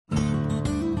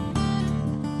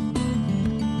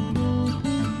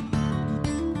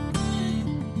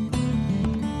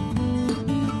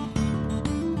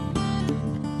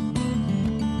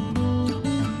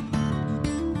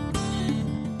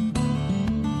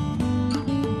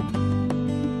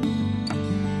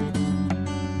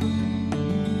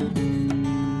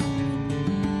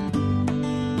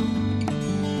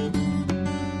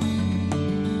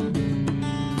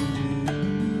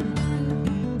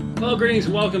Well, greetings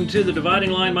and welcome to The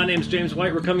Dividing Line. My name's James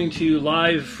White. We're coming to you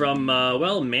live from,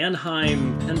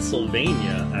 Mannheim,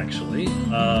 Pennsylvania, actually.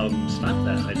 Stop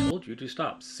that. I told you to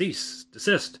stop. Cease.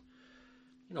 Desist.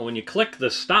 You know, when you click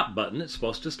the stop button, it's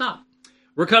supposed to stop.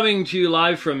 We're coming to you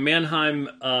live from Mannheim,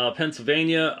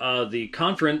 Pennsylvania. The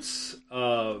conference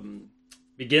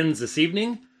begins this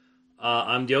evening.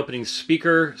 I'm the opening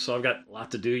speaker, so I've got a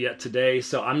lot to do yet today.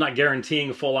 So I'm not guaranteeing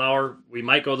a full hour. We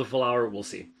might go the full hour. We'll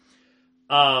see.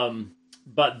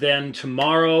 But then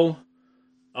tomorrow,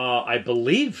 I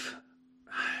believe,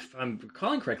 if I'm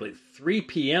recalling correctly, 3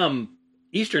 p.m.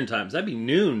 Eastern time. That'd be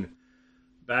noon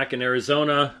back in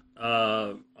Arizona,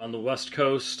 on the West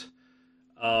Coast.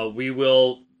 We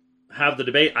will have the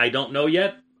debate. I don't know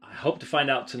yet. I hope to find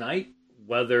out tonight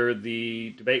whether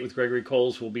the debate with Gregory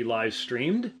Coles will be live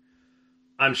streamed.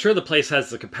 I'm sure the place has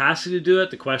the capacity to do it.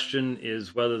 The question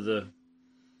is whether the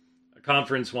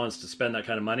conference wants to spend that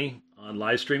kind of money on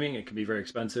live streaming. It can be very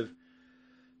expensive.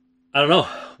 I don't know.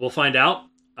 We'll find out.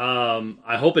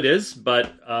 I hope it is,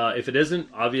 but if it isn't,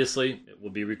 obviously it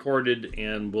will be recorded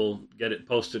and we'll get it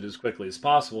posted as quickly as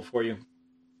possible for you.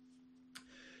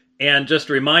 And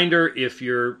just a reminder, if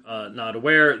you're not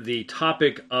aware, the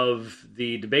topic of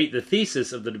the debate, the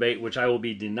thesis of the debate, which I will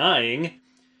be denying,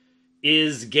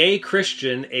 is gay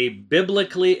Christian a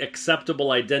biblically acceptable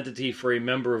identity for a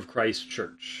member of Christ's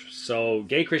church? So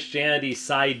gay Christianity,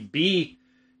 side B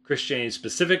Christianity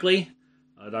specifically.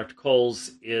 Dr.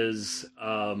 Coles is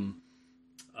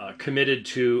committed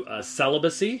to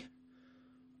celibacy,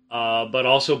 but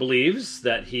also believes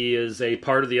that he is a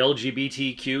part of the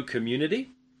LGBTQ community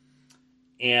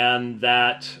and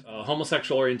that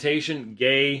homosexual orientation,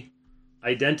 gay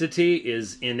identity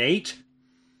is innate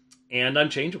and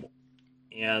unchangeable.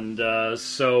 And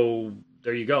so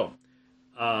there you go.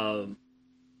 I've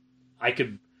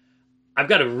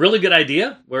got a really good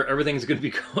idea where everything's going to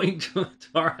be going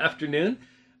tomorrow afternoon.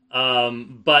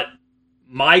 But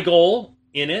my goal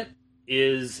in it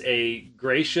is a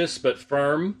gracious but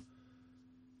firm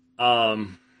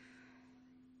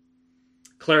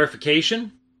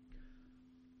clarification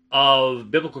of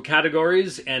biblical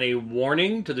categories and a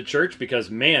warning to the church,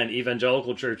 because, man,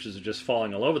 evangelical churches are just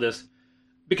falling all over this,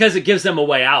 because it gives them a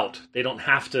way out. They don't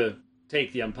have to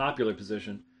take the unpopular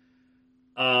position.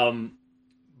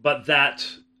 But that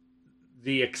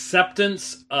the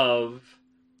acceptance of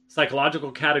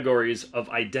psychological categories of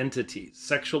identities,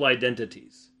 sexual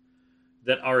identities,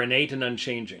 that are innate and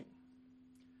unchanging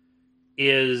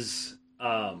is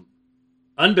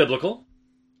unbiblical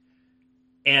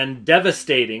and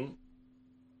devastating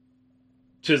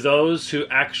to those who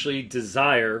actually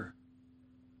desire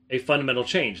a fundamental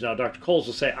change. Now, Dr. Coles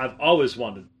will say, I've always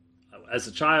wanted, as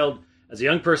a child, as a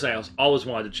young person, I always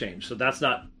wanted to change. So that's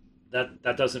not,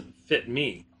 that doesn't fit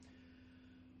me.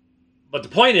 But the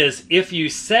point is, if you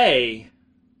say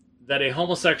that a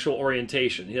homosexual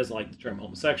orientation, he doesn't like the term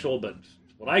homosexual, but it's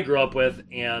what I grew up with,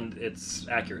 and it's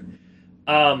accurate.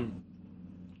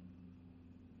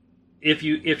 If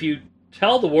you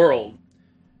tell the world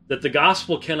that the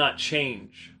gospel cannot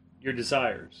change your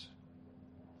desires,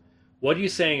 what are you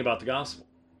saying about the gospel?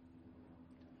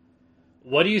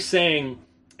 What are you saying,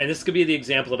 and this could be the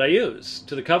example that I use,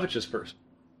 to the covetous person?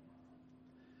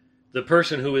 The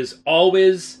person who is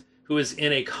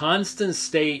in a constant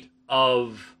state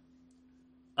of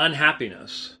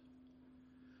unhappiness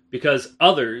because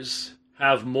others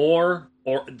have more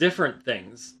or different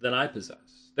things than I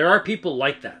possess. There are people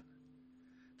like that.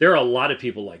 There are a lot of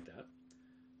people like that.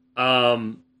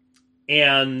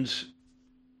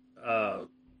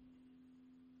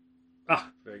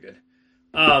 Very good.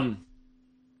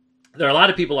 There are a lot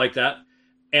of people like that.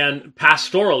 And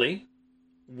pastorally,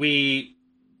 we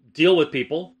deal with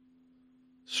people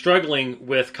struggling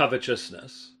with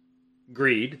covetousness,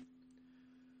 greed,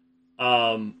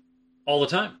 all the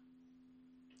time.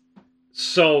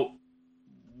 So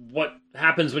what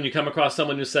happens when you come across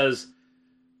someone who says,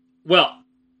 well,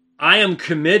 I am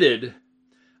committed,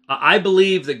 I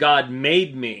believe that God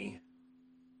made me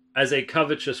as a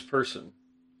covetous person,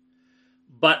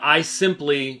 but I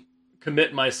simply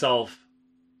commit myself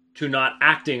to not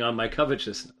acting on my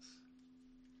covetousness.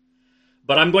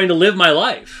 But I'm going to live my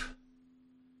life,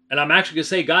 and I'm actually going to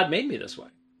say, God made me this way.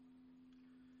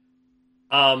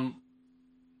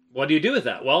 What do you do with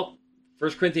that? Well,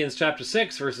 1 Corinthians chapter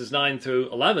 6, verses 9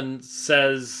 through 11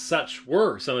 says, such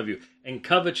were some of you, and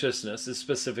covetousness is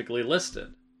specifically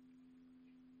listed.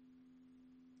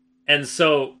 And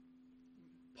so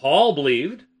Paul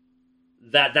believed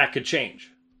that that could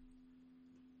change.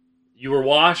 You were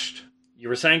washed, you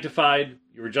were sanctified,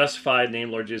 you were justified in the name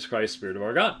of the Lord Jesus Christ, Spirit of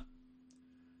our God.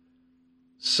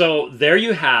 So there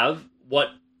you have what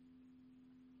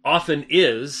often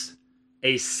is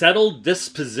a settled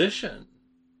disposition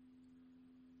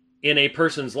in a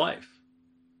person's life.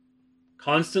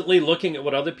 Constantly looking at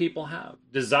what other people have,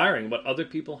 desiring what other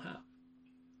people have.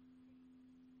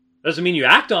 Doesn't mean you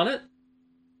act on it,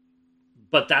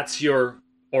 but that's your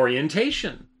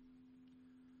orientation.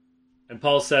 And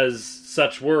Paul says,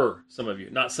 such were some of you,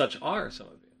 not such are some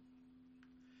of you.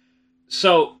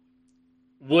 So,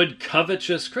 would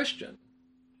covetous Christian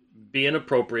be an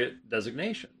appropriate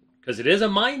designation? Because it is a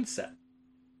mindset.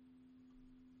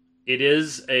 It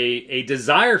is a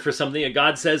desire for something that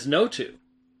God says no to.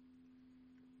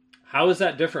 How is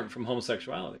that different from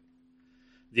homosexuality?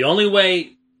 The only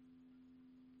way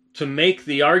to make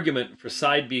the argument for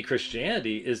side B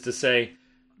Christianity is to say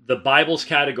the Bible's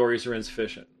categories are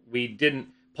insufficient.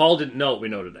 Paul didn't know what we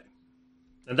know today.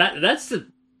 And that's the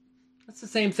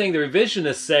same thing the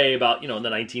revisionists say about, in the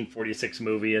 1946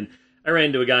 movie. And I ran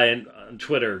into a guy on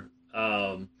Twitter,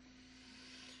 and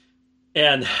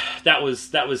that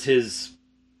was his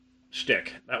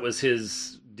shtick. That was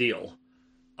his deal.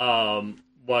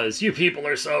 Was you people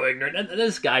are so ignorant. And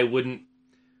this guy wouldn't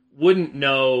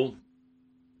know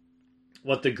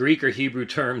what the Greek or Hebrew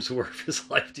terms were if his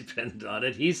life depended on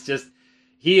it. He is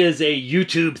a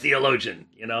YouTube theologian.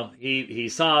 He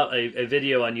saw a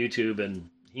video on YouTube and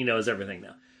he knows everything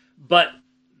now. But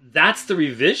that's the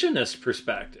revisionist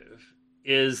perspective,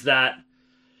 is that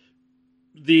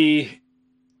the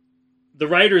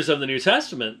writers of the New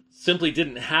Testament simply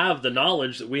didn't have the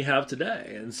knowledge that we have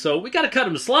today. And so we got to cut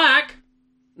them slack.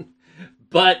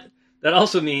 But that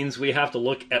also means we have to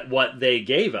look at what they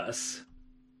gave us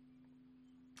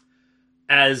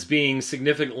as being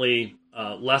significantly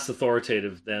less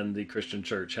authoritative than the Christian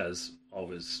church has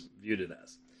always viewed it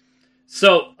as.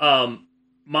 So, what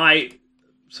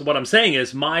I'm saying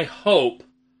is my hope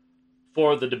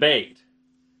for the debate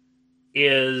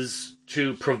is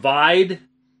to provide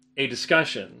a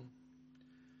discussion,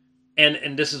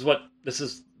 and this is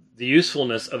the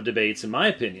usefulness of debates, in my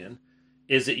opinion,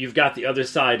 is that you've got the other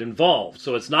side involved.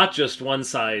 So it's not just one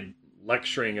side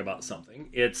lecturing about something.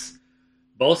 It's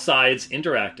both sides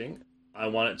interacting. I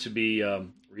want it to be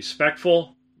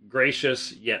respectful,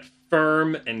 gracious, yet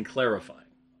firm and clarifying.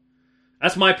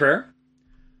 That's my prayer.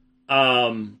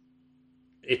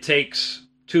 It takes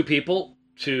two people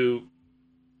to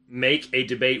make a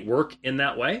debate work in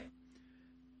that way.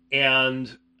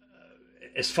 And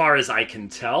as far as I can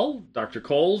tell, Dr.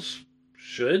 Coles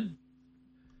should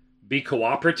be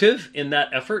cooperative in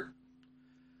that effort.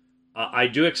 I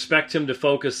do expect him to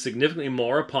focus significantly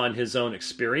more upon his own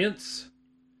experience.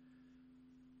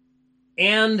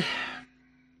 And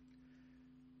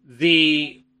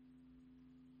the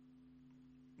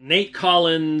Nate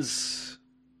Collins,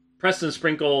 Preston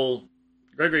Sprinkle,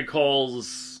 Gregory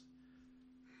Coles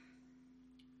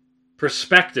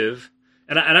perspective,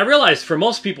 and I realize for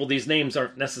most people these names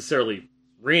aren't necessarily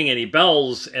ringing any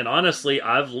bells, and honestly,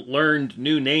 I've learned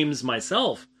new names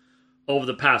myself over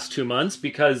the past 2 months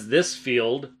because this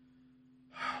field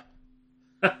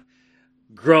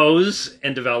grows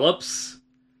and develops,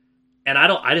 and I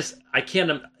don't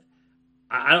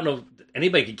know if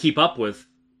anybody could keep up with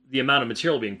the amount of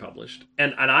material being published.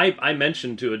 And I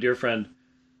mentioned to a dear friend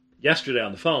yesterday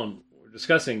on the phone, we were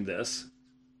discussing this,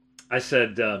 I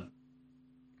said,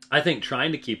 I think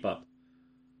trying to keep up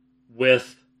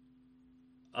with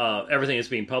everything that's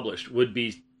being published would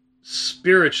be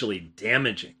spiritually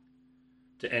damaging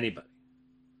to anybody.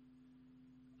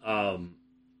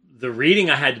 The reading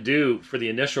I had to do for the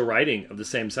initial writing of the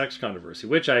same-sex controversy,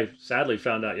 which I sadly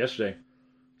found out yesterday,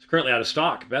 is currently out of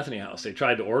stock at Bethany House. They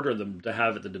tried to order them to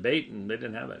have at the debate, and they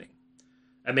didn't have any.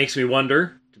 That makes me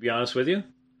wonder, to be honest with you.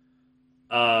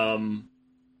 I'll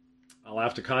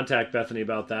have to contact Bethany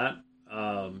about that.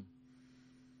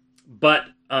 But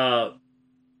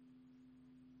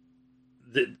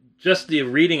just the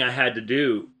reading I had to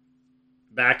do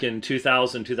back in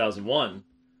 2000, 2001,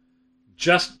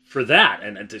 just for that,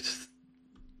 and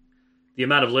the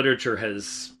amount of literature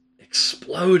has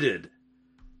exploded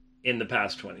in the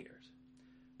past 20 years.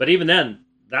 But even then,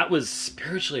 that was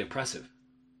spiritually oppressive.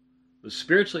 It was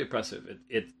spiritually oppressive.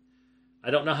 I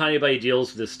don't know how anybody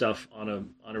deals with this stuff on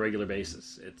a regular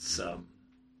basis. It's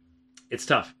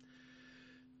tough.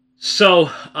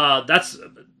 So that's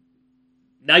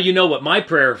now you know what my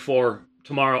prayer for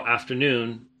tomorrow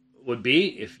afternoon would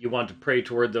be. If you want to pray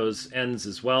toward those ends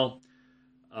as well,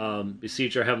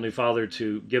 beseech our Heavenly Father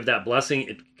to give that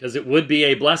blessing, because it would be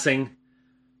a blessing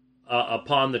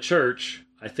upon the church,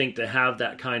 I think, to have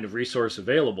that kind of resource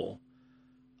available.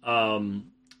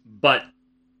 But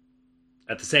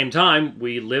at the same time,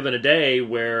 we live in a day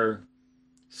where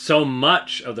so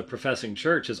much of the professing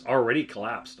church has already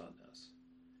collapsed on this.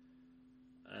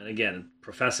 And again,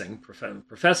 professing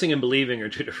and believing are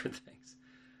two different things.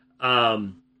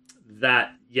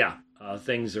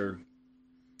 Things are,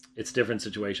 it's a different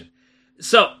situation.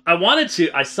 So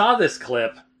I saw this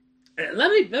clip.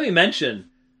 Let me mention,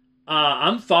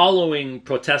 I'm following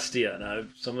Protestia. Now,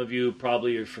 some of you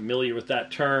probably are familiar with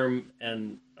that term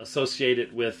and associate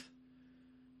it with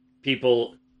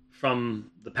people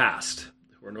from the past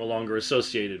who are no longer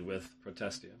associated with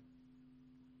Protestia.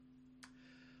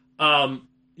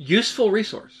 Useful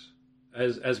resource.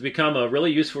 Has become a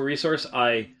really useful resource.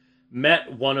 I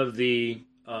met one of the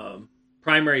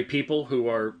primary people who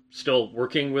are still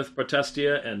working with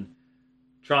Protestia and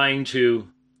trying to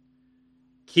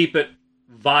keep it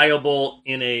viable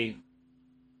in a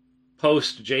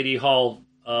post J.D. Hall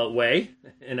way,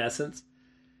 in essence.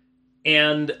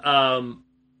 And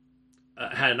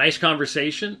had a nice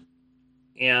conversation.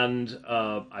 And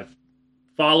I'm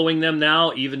following them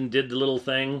now, even did the little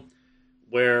thing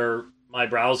where my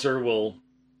browser will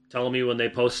tell me when they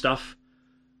post stuff.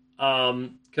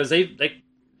 Because they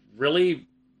really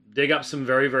dig up some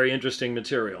very, very interesting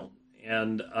material.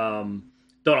 And don't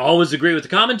always agree with the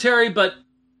commentary, but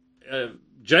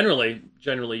generally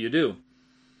you do.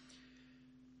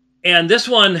 And this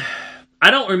one,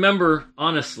 I don't remember,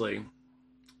 honestly,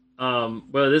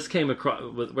 whether this came across,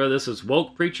 whether this is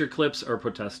woke preacher clips or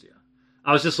Protestia.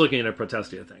 I was just looking at a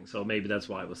Protestia thing, so maybe that's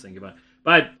why I was thinking about it.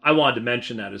 But I wanted to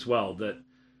mention that as well, that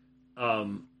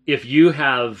if you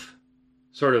have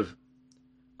sort of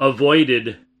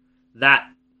avoided that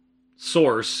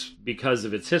source because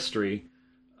of its history,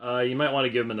 you might want to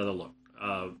give them another look,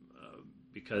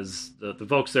 because the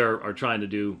folks there are trying to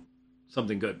do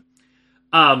something good.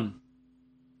 I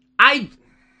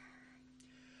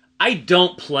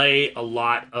don't play a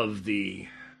lot of the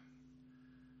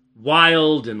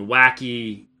wild and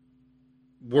wacky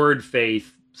word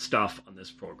faith stuff on this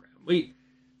program. We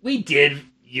did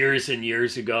years and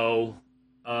years ago.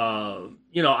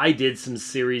 I did some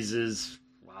series,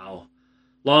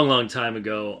 long time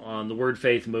ago, on the word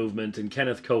faith movement and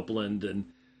Kenneth Copeland and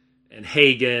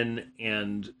Hagen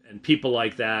and people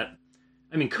like that.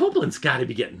 I mean, Copeland's got to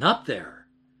be getting up there.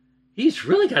 He's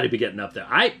really got to be getting up there.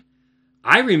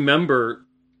 I remember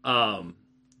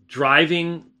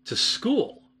driving to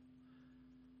school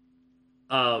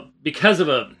because of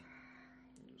a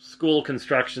school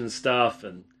construction stuff,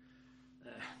 and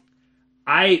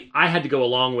I had to go a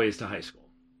long ways to high school.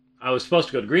 I was supposed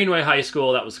to go to Greenway High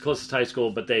School. That was the closest high school,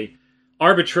 but they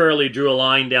arbitrarily drew a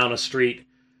line down a street.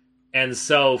 And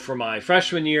so for my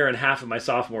freshman year and half of my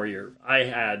sophomore year, I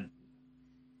had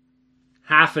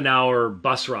half an hour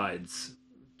bus rides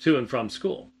to and from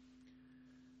school.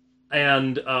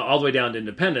 And all the way down to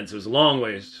Independence. It was a long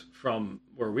ways from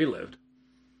where we lived.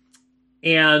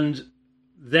 And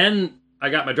then I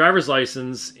got my driver's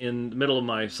license in the middle of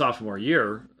my sophomore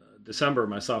year, December of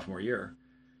my sophomore year.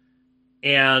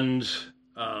 And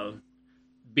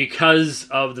because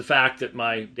of the fact that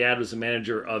my dad was a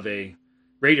manager of a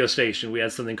radio station, we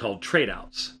had something called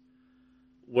trade-outs,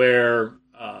 where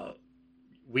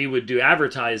we would do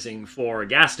advertising for a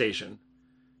gas station,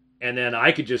 and then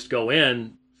I could just go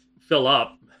in, fill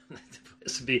up.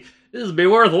 This would be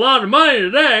worth a lot of money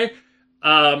today.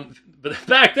 But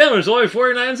back then it was only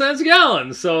 49 cents a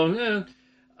gallon. So,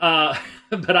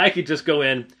 but I could just go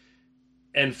in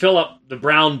and fill up the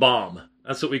brown bomb.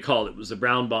 That's what we called it. It was a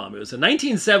brown bomb. It was a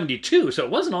 1972, so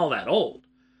it wasn't all that old.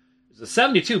 It was a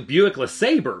 72 Buick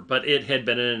LeSabre, but it had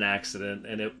been in an accident,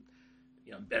 and it,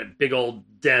 had a big old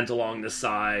dent along the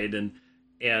side, and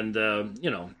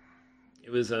it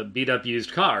was a beat up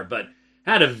used car, but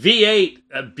had a V8,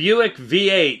 a Buick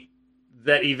V8,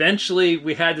 that eventually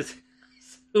we had to,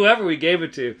 whoever we gave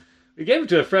it to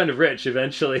a friend of Rich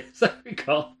eventually, as I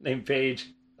recall, named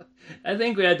Paige. I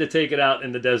think we had to take it out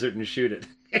in the desert and shoot it,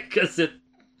 because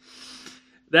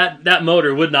that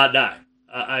motor would not die.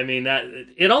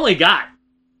 It only got,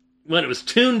 when it was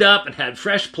tuned up and had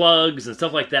fresh plugs and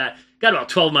stuff like that, got about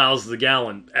 12 miles to the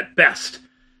gallon at best.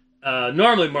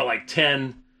 Normally more like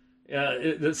 10.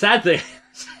 The sad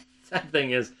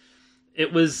thing is,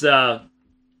 it was,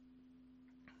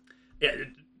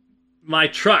 my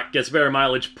truck gets better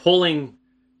mileage pulling,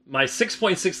 my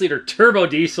 6.6 liter turbo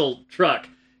diesel truck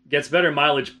gets better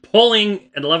mileage pulling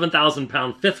an 11,000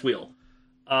 pound fifth wheel.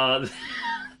 Than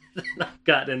I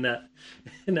got in that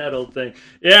old thing.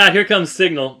 Yeah, here comes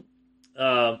Signal.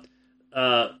 No.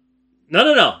 Are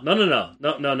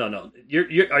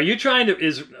you trying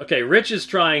to, Rich is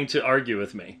trying to argue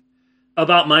with me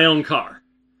about my own car.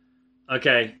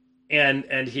 Okay. And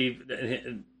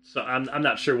So I'm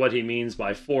not sure what he means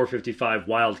by 455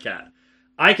 Wildcat.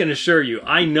 I can assure you,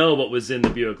 I know what was in the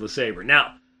Buick LeSabre.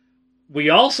 Now,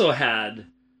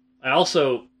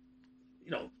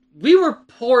 we were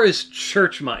poor as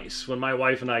church mice when my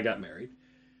wife and I got married.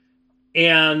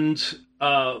 And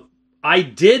I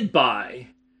did buy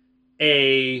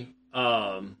a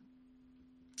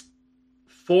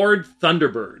Ford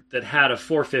Thunderbird that had a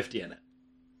 450 in it.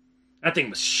 That thing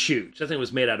was huge. That thing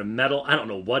was made out of metal. I don't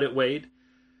know what it weighed.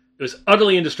 It was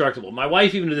utterly indestructible. My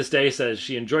wife, even to this day, says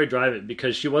she enjoyed driving it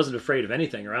because she wasn't afraid of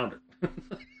anything around her.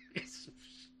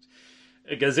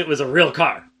 Because it was a real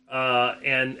car.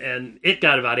 And it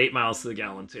got about 8 miles to the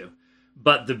gallon, too.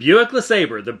 But the Buick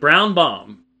LeSabre, the Brown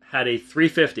Bomb, had a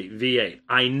 350 V8.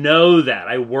 I know that.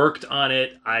 I worked on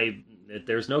it.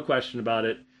 There's no question about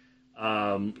it.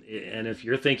 And if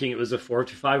you're thinking it was a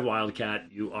 455 Wildcat,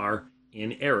 you are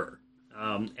in error.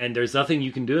 And there's nothing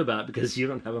you can do about it because you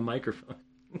don't have a microphone.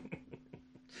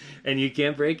 And you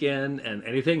can't break in and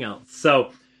anything else.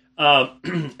 So,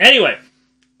 anyway,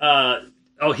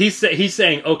 he's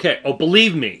saying, okay,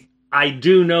 believe me, I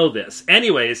do know this.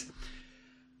 Anyways,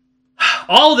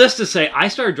 all this to say, I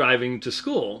started driving to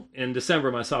school in December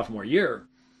of my sophomore year.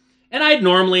 And I'd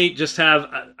normally just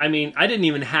I didn't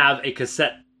even have a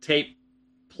cassette tape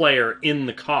player in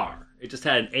the car. It just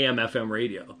had an AM/FM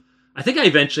radio. I think I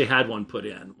eventually had one put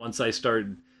in once I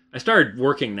started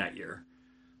working that year.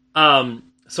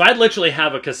 So I'd literally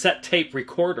have a cassette tape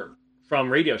recorder from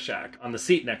Radio Shack on the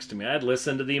seat next to me. I'd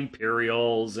listen to the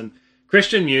Imperials and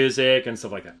Christian music and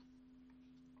stuff like that.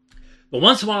 But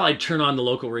once in a while, I'd turn on the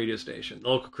local radio station, the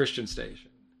local Christian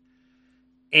station.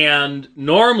 And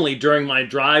normally during my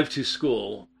drive to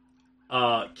school,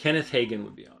 Kenneth Hagin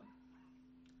would be on.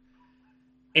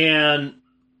 And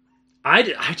I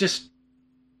just,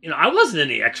 I wasn't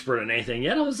any expert on anything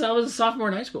yet. I was a sophomore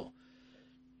in high school.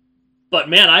 But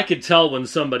man, I could tell when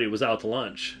somebody was out to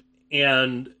lunch.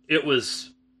 And it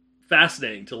was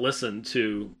fascinating to listen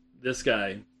to this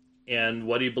guy and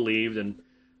what he believed and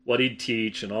what he'd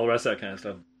teach and all the rest of that kind of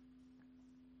stuff.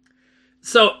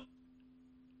 So,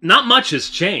 not much has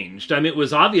changed. I mean, it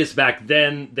was obvious back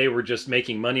then they were just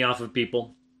making money off of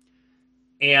people.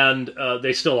 And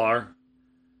they still are.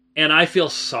 And I feel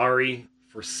sorry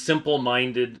for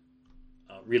simple-minded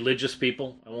religious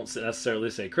people. I won't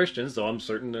necessarily say Christians, though I'm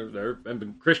certain there have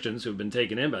been Christians who've been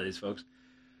taken in by these folks,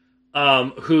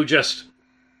 who just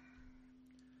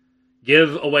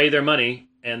give away their money,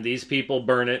 and these people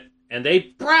burn it, and they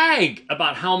brag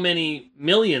about how many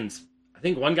millions. I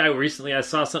think one guy recently, I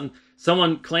saw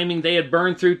someone claiming they had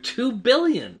burned through $2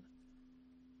 billion.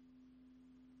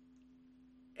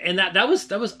 And that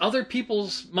was other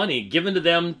people's money given to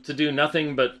them to do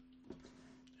nothing but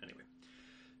anyway.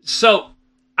 So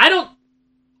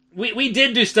we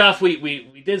did do stuff.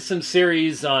 We did some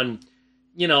series on,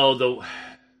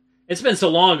 it's been so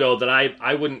long ago that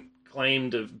I wouldn't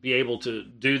claim to be able to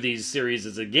do these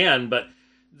series again, but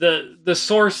the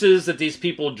sources that these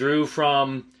people drew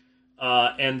from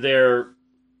and their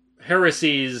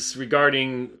heresies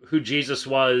regarding who Jesus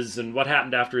was and what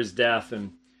happened after his death,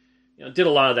 and did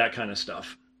a lot of that kind of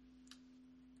stuff.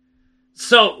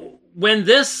 So when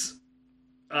this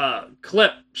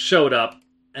clip showed up,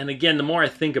 and again, the more I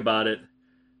think about it,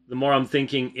 the more I'm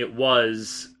thinking it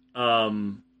was. Let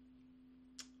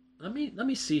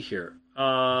me see here,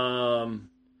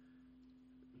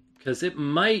 because it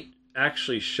might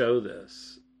actually show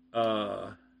this.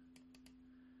 Back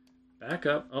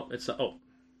up.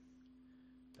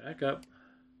 Back up.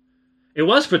 It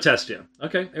was Protestia.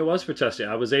 Okay, it was Protestia.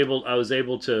 I was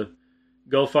able to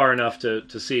go far enough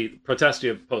to see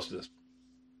Protestia posted this.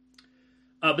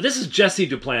 But this is Jesse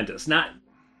Duplantis.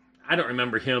 I don't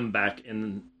remember him back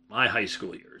in my high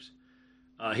school years.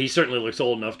 He certainly looks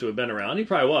old enough to have been around. He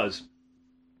probably was.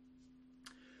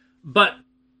 But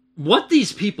what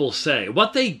these people say,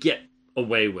 what they get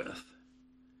away with,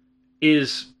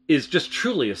 is just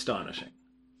truly astonishing.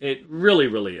 It really,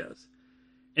 really is.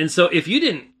 And so if you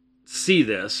didn't see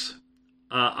this,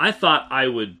 I thought I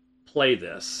would play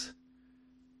this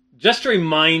just to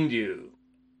remind you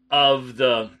of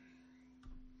the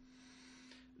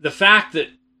fact that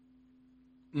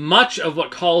much of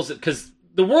what calls it, because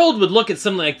the world would look at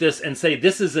something like this and say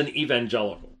this is an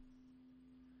evangelical.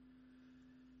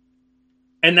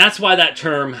 And that's why that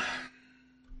term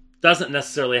doesn't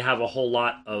necessarily have a whole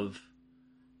lot of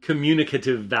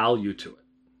communicative value to it.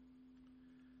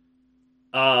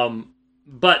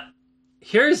 But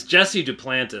here's Jesse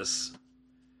Duplantis,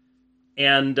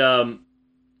 and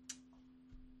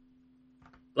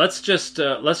let's take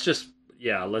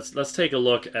a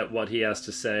look at what he has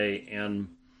to say, and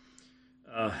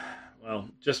well,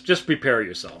 just prepare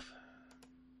yourself.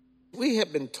 We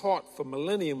have been taught for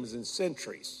millenniums and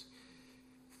centuries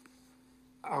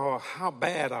how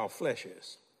bad our flesh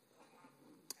is.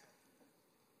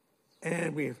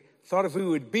 And we thought if we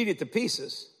would beat it to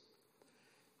pieces,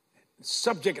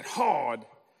 subject it hard,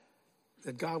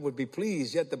 that God would be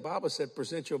pleased. Yet the Bible said,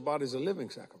 present your body as a living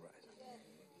sacrifice.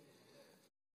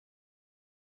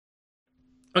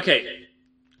 Okay.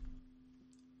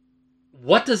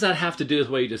 What does that have to do with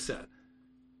what you just said?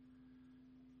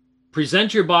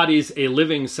 Present your bodies a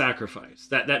living sacrifice.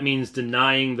 That means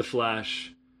denying the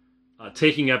flesh,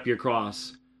 taking up your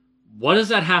cross. What does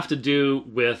that have to do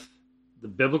with the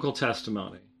biblical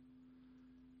testimony?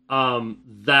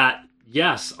 That,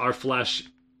 yes, our flesh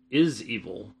is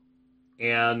evil,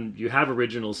 and you have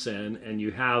original sin, and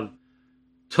you have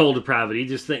total depravity.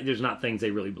 Just think there's not things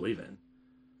they really believe in.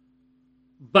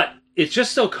 But it's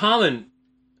just so common.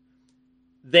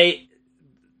 They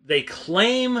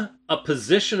claim a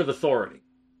position of authority,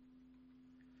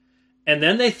 and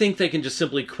then they think they can just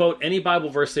simply quote any Bible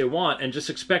verse they want and just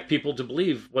expect people to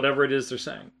believe whatever it is they're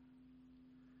saying.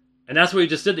 And that's what you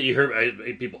just did. That you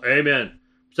heard people, amen.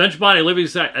 Present your body, living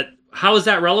sacrifice. How is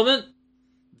that relevant?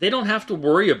 They don't have to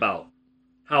worry about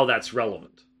how that's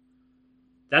relevant.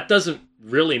 That doesn't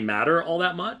really matter all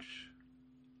that much.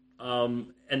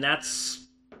 And that's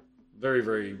very,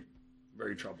 very,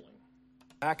 very troubling.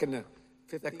 Back in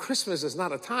that Christmas is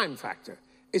not a time factor.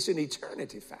 It's an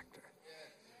eternity factor.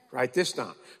 Write this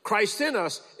down. Christ in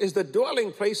us is the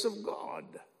dwelling place of God.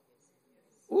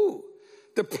 Ooh,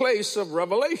 the place of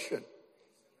revelation.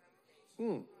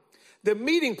 The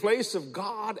meeting place of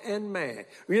God and man.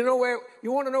 You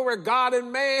want to know where God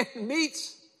and man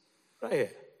meets? Right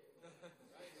here.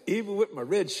 Even with my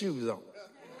red shoes on.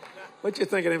 What you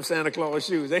think of them Santa Claus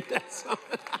shoes? Ain't that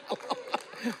something?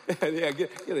 Yeah,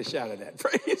 get a shot of that.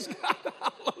 Praise God.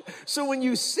 So when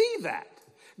you see that,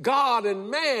 God and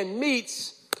man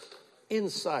meets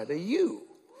inside of you.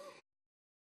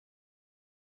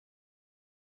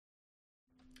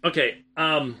 Okay,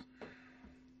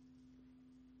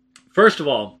 first of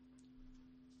all,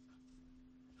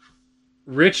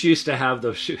 Rich used to have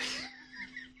those shoes.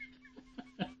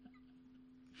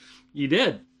 You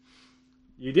did.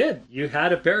 You did. You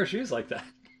had a pair of shoes like that.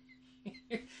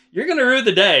 You're going to rue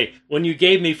the day when you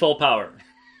gave me full power.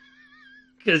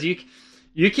 Because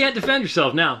you can't defend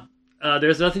yourself now.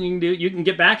 There's nothing you can do. You can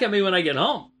get back at me when I get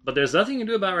home. But there's nothing you can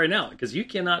do about it right now. Because you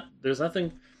cannot, there's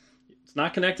nothing, it's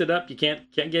not connected up. You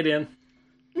can't get in.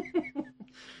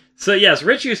 So yes,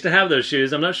 Rich used to have those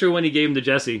shoes. I'm not sure when he gave them to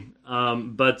Jesse.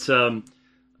 But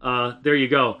there you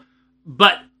go.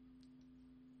 But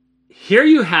here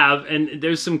you have, and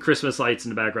there's some Christmas lights in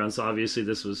the background. So obviously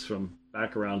this was from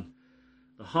back around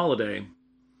the holiday.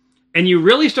 And you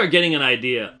really start getting an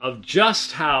idea of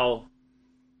just how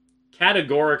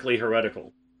categorically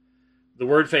heretical the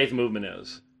Word Faith movement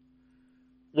is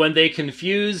when they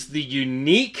confuse the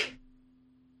unique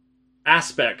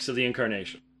aspects of the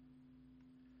incarnation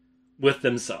with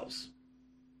themselves.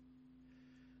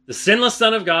 The sinless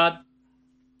Son of God,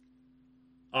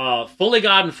 fully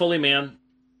God and fully man,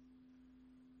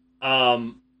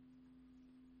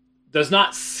 does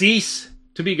not cease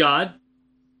to be God.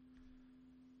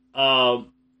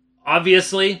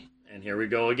 Obviously, and here we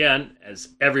go again, as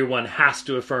everyone has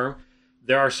to affirm,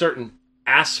 there are certain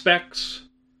aspects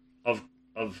of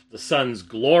the Son's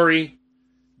glory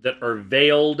that are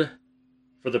veiled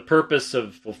for the purpose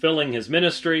of fulfilling his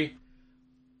ministry.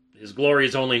 His glory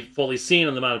is only fully seen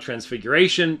on the Mount of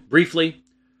Transfiguration, briefly.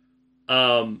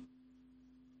 But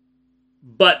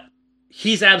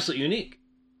he's absolutely unique.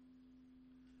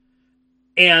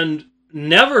 And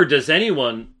never does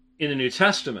anyone in the New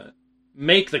Testament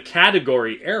make the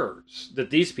category errors that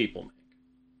these people make.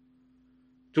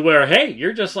 To where, hey,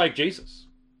 you're just like Jesus.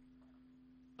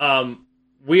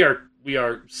 We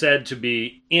are said to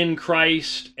be in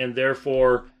Christ, and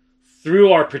therefore,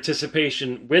 through our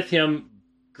participation with him,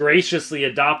 graciously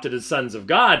adopted as sons of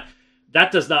God.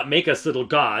 That does not make us little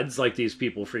gods like these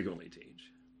people frequently teach.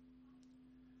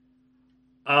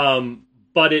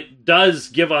 But it does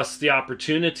give us the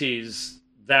opportunities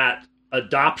that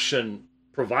adoption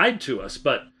provide to us.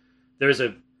 But there's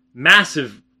a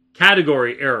massive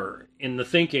category error in the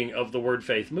thinking of the Word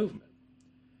Faith movement.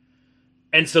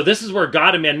 And so this is where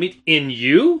God and man meet. In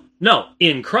you? No,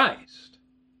 in Christ.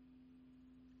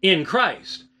 In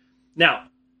Christ. Now,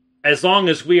 as long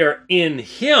as we are in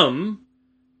him,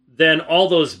 then all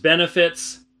those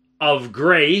benefits of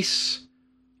grace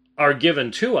are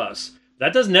given to us.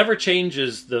 That never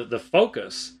changes the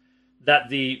focus that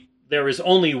there is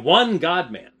only one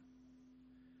God-man.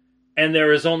 And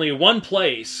there is only one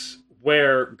place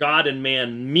where God and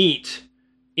man meet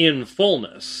in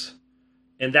fullness,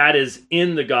 and that is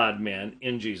in the God-man,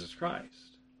 in Jesus Christ.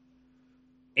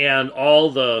 And all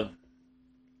the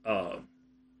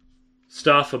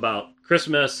stuff about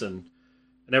Christmas and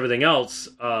everything else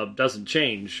doesn't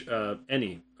change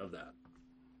any of that.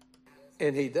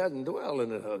 And he doesn't dwell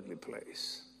in an ugly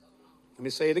place. Let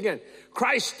me say it again.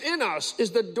 Christ in us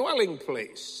is the dwelling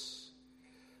place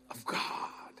of God.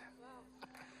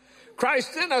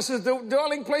 Christ in us is the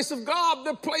dwelling place of God,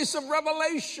 the place of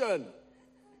revelation,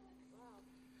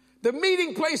 the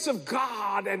meeting place of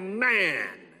God and man.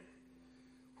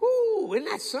 Whoo, isn't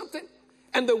that something?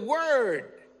 And the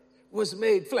Word was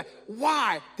made flesh.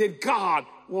 Why did God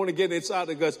want to get inside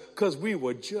of us? Because we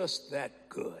were just that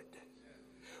good.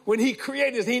 When he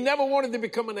created us, he never wanted to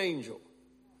become an angel.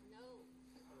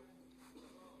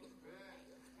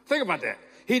 Think about that.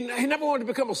 He never wanted to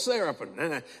become a seraphim.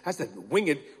 That's that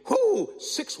winged,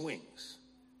 6 wings.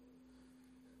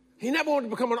 He never wanted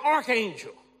to become an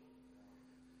archangel.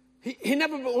 He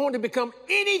never wanted to become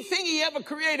anything he ever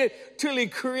created till he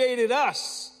created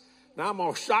us. Now I'm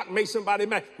going to shock and make somebody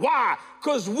mad. Why?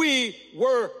 Because we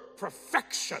were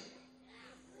perfection.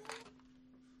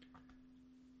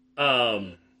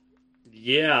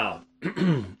 Yeah.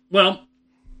 Well,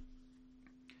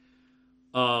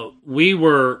 we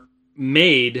were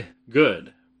made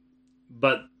good,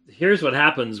 but here's what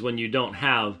happens when you don't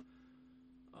have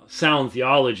sound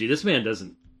theology. This man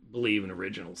doesn't believe in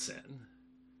original sin.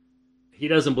 He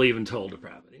doesn't believe in total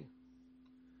depravity.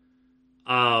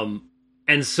 And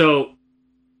so,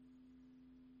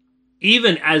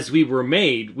 even as we were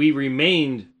made, we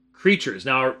remained creatures.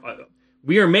 Now,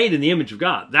 we are made in the image of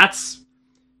God.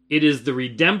 It is the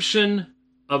redemption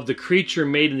of the creature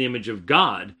made in the image of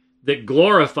God that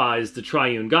glorifies the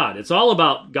triune God. It's all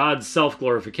about God's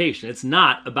self-glorification. It's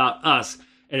not about us,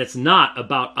 and it's not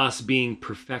about us being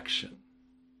perfection.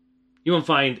 You won't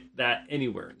find that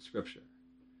anywhere in Scripture.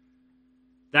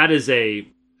 That is I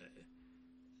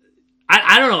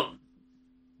don't know.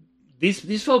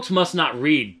 These folks must not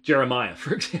read Jeremiah,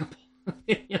 for example.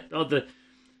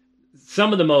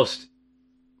 Some of the most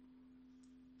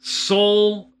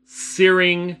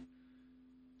soul-searing,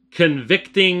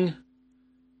 convicting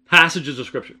passages of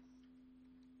Scripture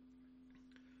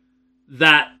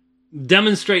that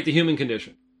demonstrate the human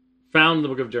condition found in the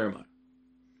book of Jeremiah.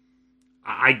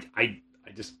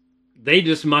 They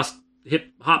just must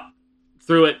hop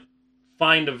through it,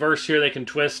 find a verse here they can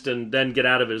twist, and then get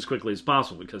out of it as quickly as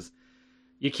possible, because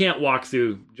you can't walk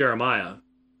through Jeremiah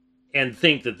and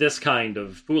think that this kind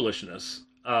of foolishness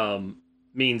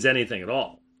means anything at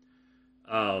all.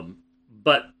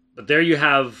 But there you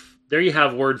have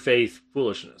word faith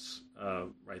foolishness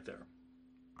right there.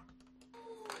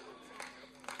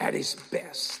 At his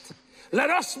best.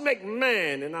 Let us make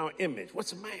man in our image.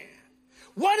 What's man?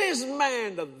 What is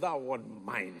man that thou art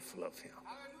mindful of him?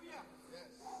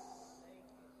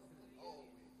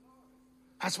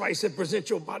 That's why he said, present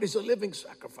your bodies a living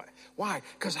sacrifice. Why?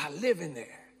 Because I live in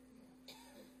there.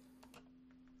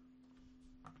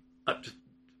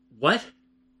 What?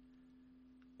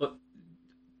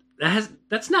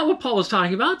 That's not what Paul was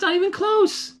talking about. It's not even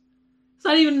close. It's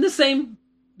not even the same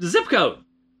zip code.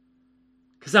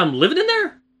 Because I'm living in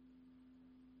there?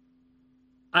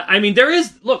 I mean, there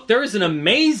is an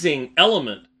amazing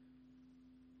element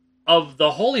of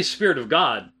the Holy Spirit of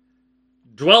God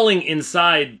dwelling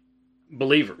inside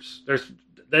believers.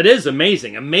 That is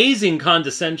amazing. Amazing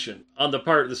condescension on the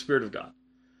part of the Spirit of God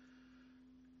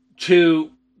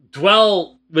to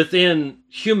dwell within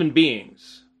human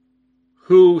beings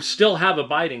who still have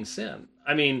abiding sin.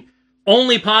 I mean,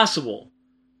 only possible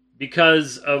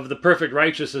because of the perfect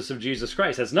righteousness of Jesus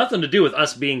Christ. It has nothing to do with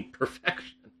us being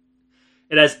perfection.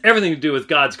 It has everything to do with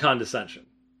God's condescension.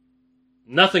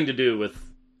 Nothing to do with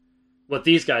what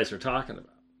these guys are talking about.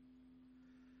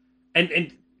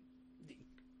 And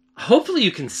hopefully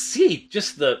you can see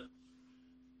just the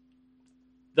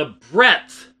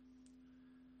breadth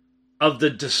of the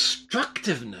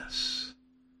destructiveness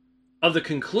of the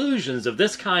conclusions of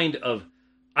this kind of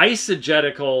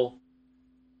eisegetical,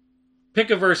 pick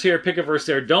a verse here, pick a verse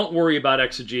there, don't worry about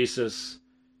exegesis,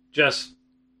 just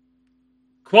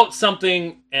quote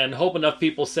something and hope enough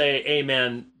people say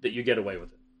amen that you get away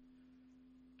with it.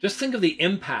 Just think of the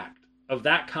impact of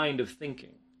that kind of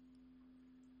thinking.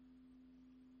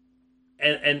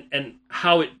 And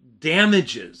how it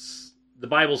damages the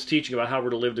Bible's teaching about how we're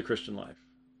to live the Christian life.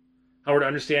 How we're to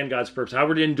understand God's purpose. How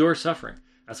we're to endure suffering.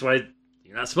 That's why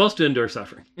you're not supposed to endure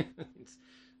suffering.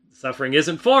 Suffering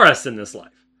isn't for us in this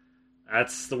life.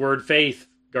 That's the word faith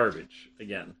garbage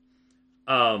again.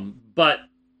 But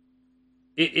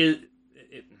it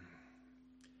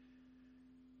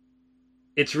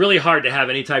it's really hard to have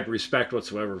any type of respect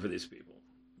whatsoever for these people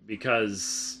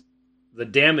because the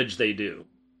damage they do,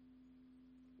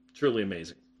 truly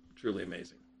amazing. Truly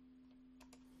amazing.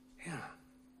 Yeah.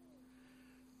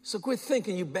 So quit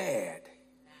thinking you're bad,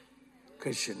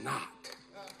 because you're not.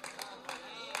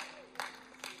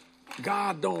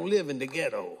 God don't live in the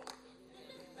ghetto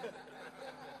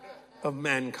of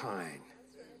mankind.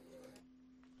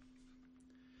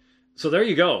 So there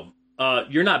you go.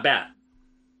 You're not bad.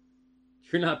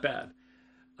 You're not bad.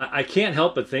 I can't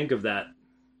help but think of that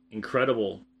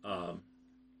incredible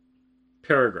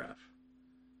paragraph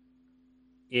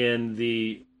in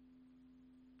the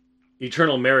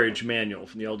Eternal Marriage Manual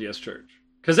from the LDS Church.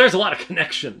 Because there's a lot of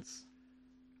connections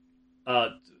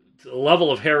to the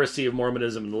level of heresy of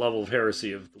Mormonism and the level of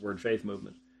heresy of the Word Faith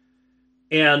movement.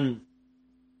 And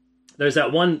there's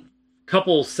that one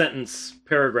couple sentence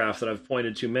paragraph that I've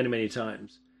pointed to many, many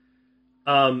times.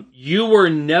 You were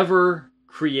never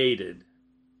created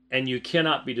and you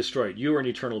cannot be destroyed. You are an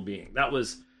eternal being. That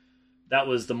was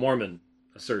the Mormon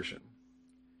assertion.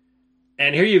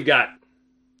 And here you've got,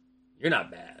 you're not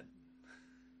bad.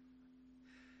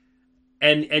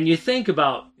 And you think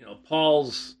about,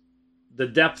 the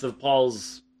depth of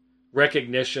Paul's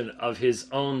recognition of his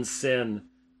own sin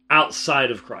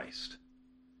outside of Christ.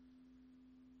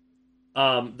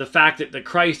 The fact that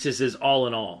Christ is his all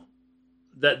in all.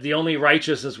 That the only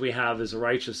righteousness we have is a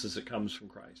righteousness that comes from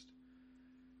Christ.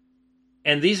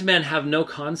 And these men have no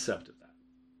concept of that.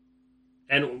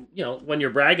 And, when you're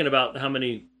bragging about how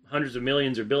many hundreds of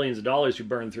millions or billions of dollars you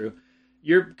burn through,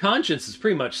 your conscience is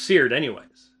pretty much seared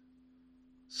anyways.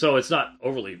 So it's not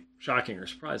overly shocking or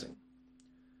surprising.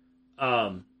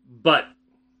 But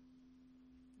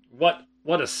what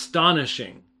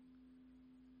astonishing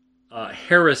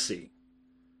heresy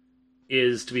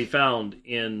is to be found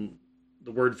in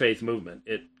the Word Faith movement.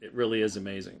 It really is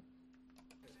amazing.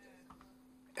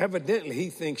 Evidently, he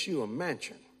thinks you a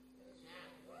mansion.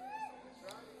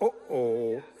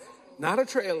 Uh-oh. Not a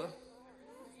trailer.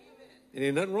 There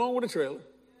ain't nothing wrong with a trailer.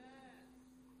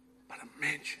 But a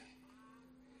mansion.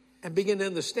 And begin to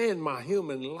understand my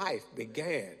human life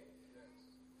began.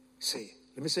 See,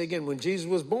 let me say again, when Jesus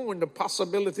was born, the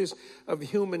possibilities of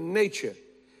human nature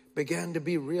began to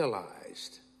be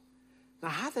realized. Now,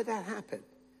 how did that happen?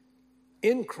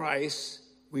 In Christ,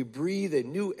 we breathe a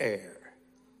new air.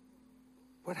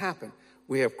 What happened?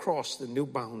 We have crossed the new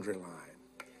boundary line.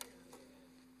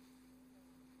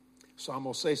 So I'm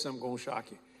going to say something going to shock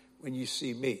you. When you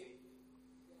see me,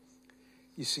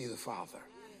 you see the Father.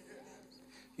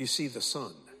 You see the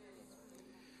Son.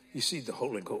 You see the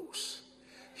Holy Ghost.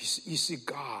 You see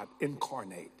God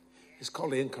incarnate. It's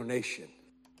called the incarnation.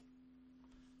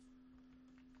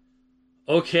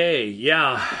 Okay,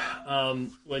 yeah.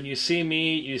 When you see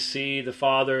me, you see the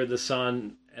Father, the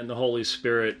Son, and the Holy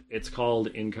Spirit. It's called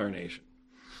incarnation.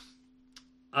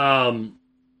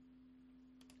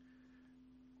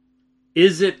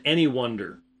 Is it any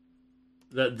wonder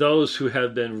that those who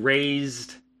have been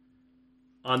raised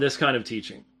on this kind of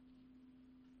teaching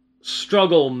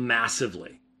struggle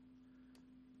massively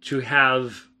to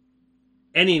have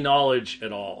any knowledge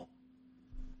at all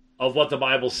of what the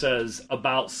Bible says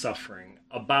about suffering,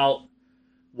 about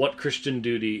what Christian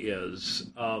duty is?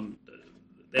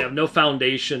 They have no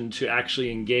foundation to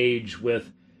actually engage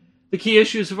with the key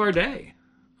issues of our day,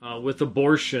 with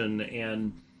abortion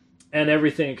and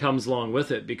everything that comes along with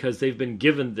it, because they've been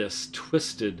given this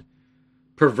twisted,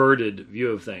 perverted view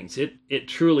of things. It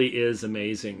truly is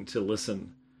amazing to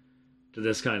listen to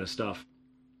this kind of stuff.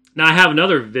 Now, I have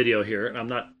another video here, and I'm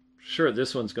not sure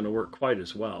this one's going to work quite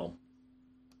as well.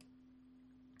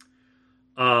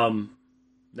 Now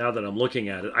that I'm looking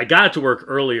at it, I got it to work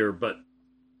earlier, but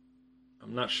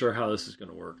I'm not sure how this is going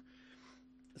to work.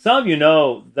 Some of you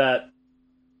know that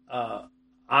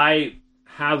I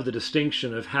have the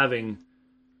distinction of having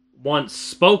once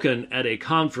spoken at a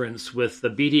conference with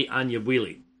Thabiti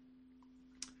Anyabwile.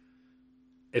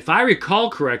 If I recall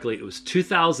correctly, it was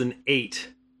 2008.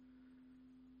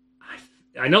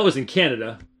 I know it was in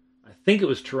Canada. I think it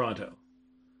was Toronto.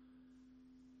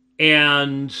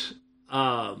 And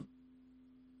at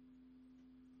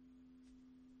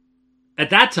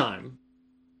that time,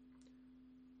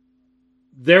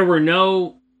 there were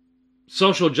no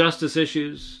social justice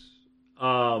issues.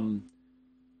 You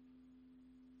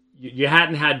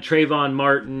hadn't had Trayvon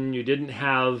Martin. You didn't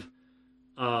have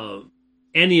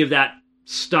any of that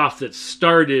stuff that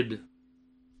started,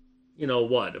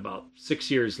 about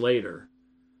 6 years later,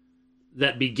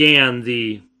 that began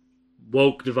the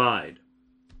woke divide.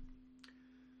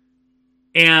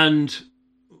 And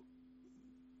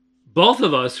both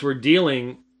of us were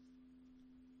dealing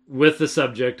with the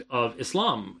subject of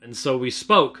Islam. And so we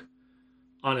spoke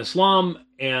on Islam,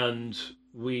 and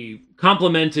we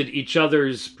complimented each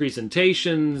other's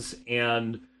presentations.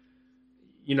 And,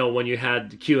 you know, when you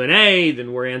had the Q&A,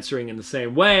 then we're answering in the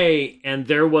same way. And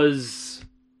there was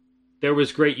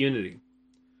great unity,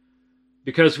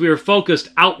 because we were focused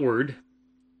outward,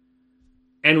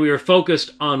 and we were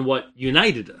focused on what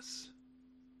united us.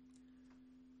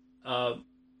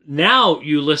 Now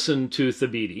you listen to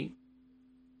Thabiti,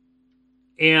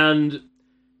 and,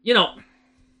 you know,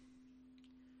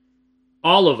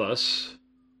 all of us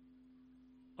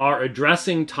are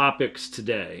addressing topics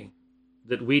today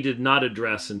that we did not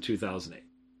address in 2008.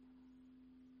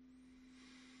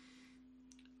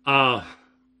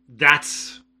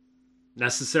 That's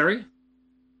necessary.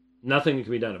 Nothing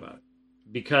can be done about it,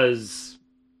 because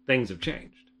things have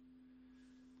changed.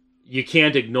 You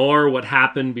can't ignore what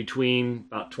happened between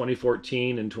about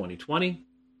 2014 and 2020.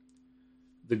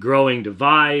 The growing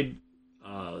divide,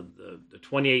 the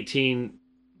 2018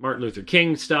 Martin Luther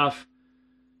King stuff.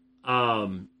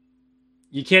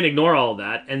 You can't ignore all of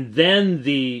that. And then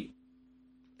the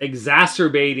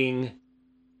exacerbating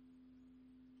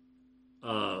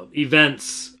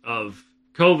events of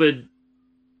COVID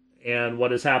and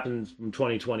what has happened from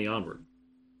 2020 onward.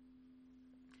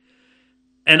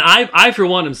 And I for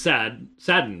one, am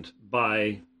saddened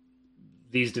by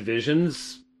these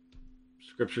divisions.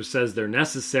 Scripture says they're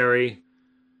necessary,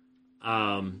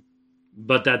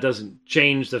 but that doesn't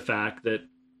change the fact that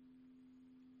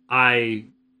I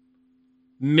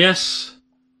miss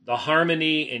the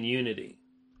harmony and unity.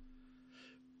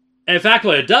 And in fact,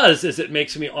 what it does is it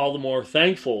makes me all the more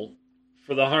thankful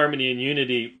for the harmony and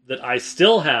unity that I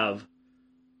still have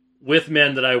with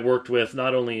men that I worked with,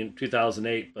 not only in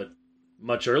 2008, but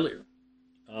much earlier.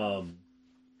 One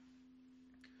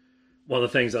of the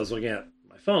things I was looking at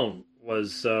my phone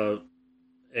was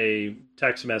a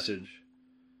text message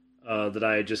that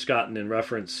I had just gotten in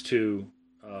reference to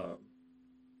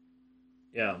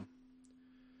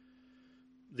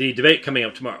the debate coming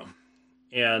up tomorrow.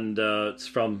 And it's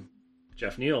from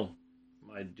Jeff Neal,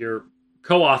 my dear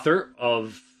co-author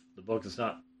of the book that's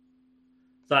not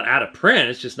out of print.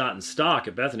 It's just not in stock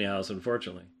at Bethany House,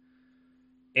 unfortunately.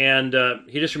 And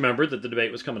he just remembered that the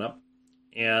debate was coming up.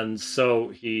 And so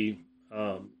he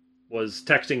was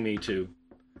texting me to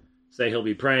say he'll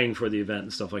be praying for the event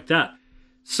and stuff like that.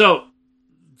 So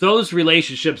those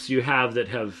relationships you have that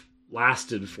have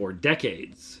lasted for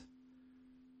decades.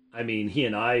 I mean, he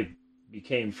and I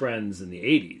became friends in the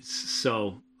 80s.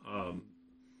 So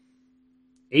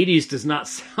 80s does not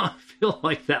feel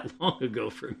like that long ago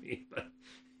for me, but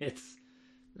it's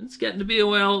getting to be a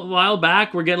while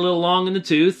back. We're getting a little long in the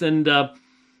tooth. And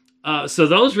so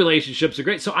those relationships are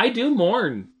great. So I do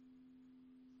mourn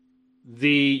the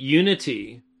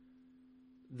unity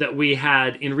that we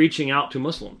had in reaching out to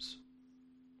Muslims.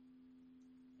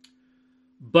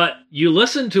 But you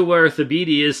listen to where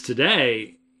Thabiti is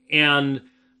today, and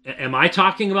am I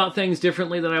talking about things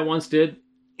differently than I once did?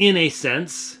 In a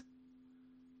sense.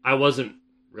 I wasn't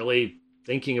really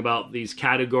thinking about these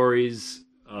categories.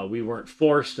 We weren't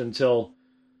forced until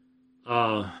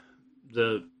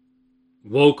the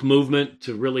woke movement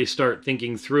to really start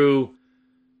thinking through,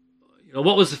 you know,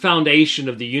 what was the foundation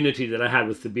of the unity that I had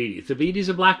with Thabiti. Thabiti's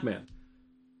a black man.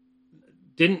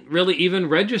 Didn't really even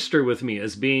register with me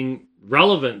as being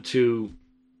relevant to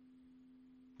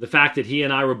the fact that he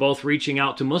and I were both reaching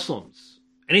out to Muslims.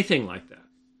 Anything like that.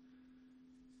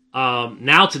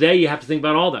 Now today you have to think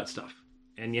about all that stuff.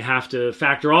 And you have to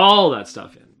factor all that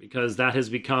stuff in, because that has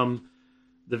become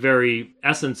the very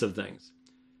essence of things.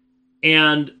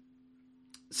 And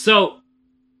so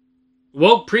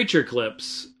woke preacher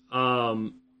clips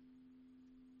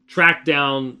tracked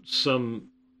down some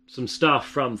stuff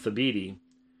from Thabiti.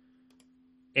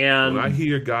 And when I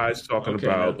hear guys talking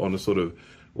about on the sort of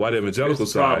white evangelical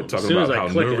side, talking about how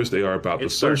nervous they are about the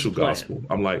social gospel,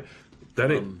 I'm like,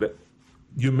 that ain't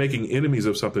you're making enemies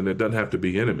of something that doesn't have to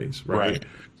be enemies, right?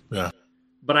 Yeah.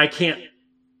 But I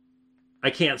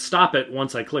can't stop it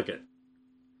once I click it.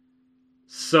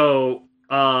 So,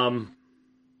 all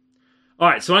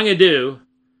right. So what I'm going to do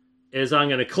is I'm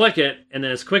going to click it, and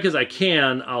then as quick as I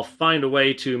can, I'll find a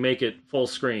way to make it full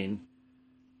screen.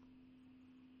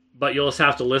 But you'll just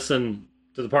have to listen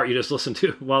to the part you just listened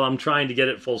to while I'm trying to get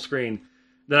it full screen.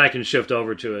 Then I can shift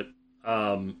over to it.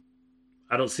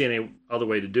 I don't see any other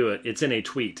way to do it. It's in a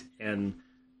tweet, and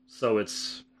so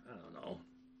it's, I don't know,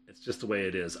 it's just the way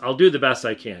it is. I'll do the best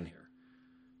I can here.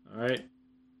 All right.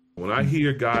 When I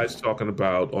hear guys talking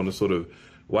about on the sort of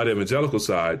white evangelical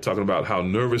side, talking about how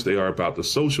nervous they are about the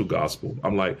social gospel,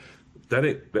 I'm like,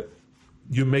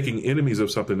 you're making enemies of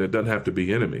something that doesn't have to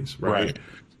be enemies, right?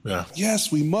 Yeah.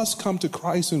 Yes, we must come to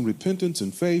Christ in repentance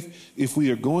and faith if we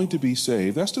are going to be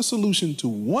saved. That's the solution to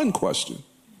one question,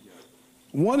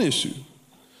 one issue.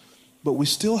 But we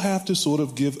still have to sort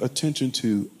of give attention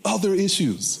to other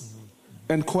issues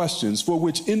and questions for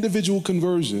which individual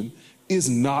conversion is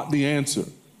not the answer.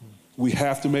 We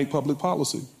have to make public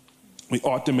policy. We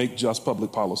ought to make just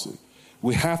public policy.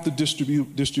 We have to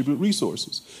distribute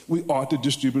resources. We ought to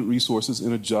distribute resources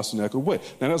in a just and equitable way.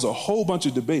 Now, there's a whole bunch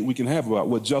of debate we can have about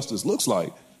what justice looks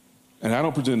like, and I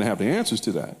don't pretend to have the answers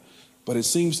to that. But it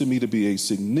seems to me to be a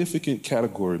significant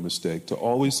category mistake to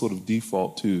always sort of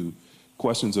default to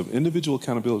questions of individual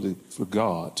accountability for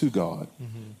God, to God,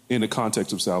 in the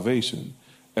context of salvation,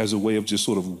 as a way of just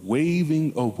sort of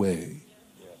waving away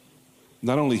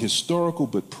not only historical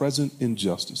but present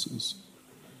injustices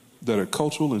that are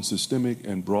cultural and systemic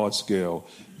and broad scale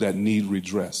that need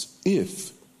redress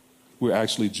if we're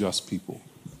actually just people.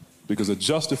 Because a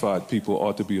justified people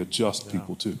ought to be a just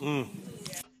people too.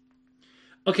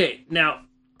 Okay, now,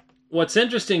 what's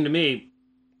interesting to me,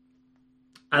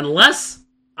 unless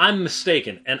I'm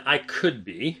mistaken, and I could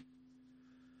be,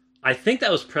 I think that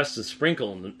was Preston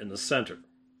Sprinkle in the center,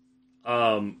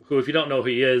 who, if you don't know who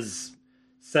he is,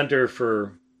 Center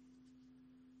for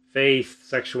Faith,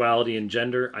 Sexuality, and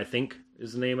Gender, I think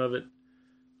is the name of it.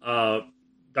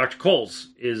 Dr. Coles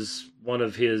is one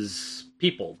of his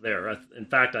people there. In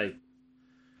fact,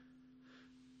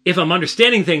 if I'm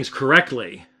understanding things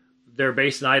correctly, they're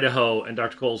based in Idaho, and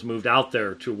Dr. Coles moved out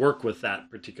there to work with that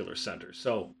particular center.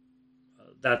 So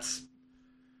that's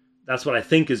what I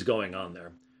think is going on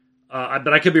there.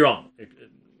 But I could be wrong.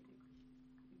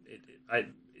 It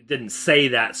didn't say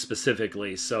that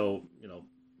specifically, so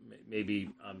maybe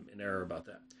I'm in error about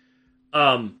that.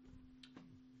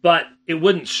 But it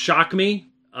wouldn't shock me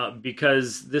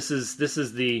because this is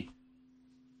the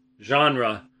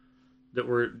genre that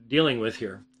we're dealing with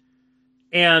here.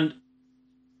 And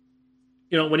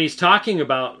when he's talking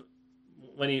about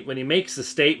when he makes the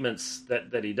statements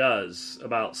that he does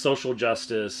about social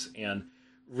justice and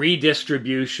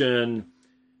redistribution,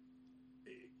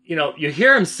 you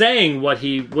hear him saying what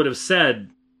he would have said,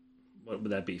 what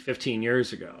would that be, 15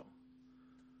 years ago,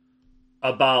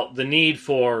 about the need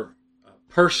for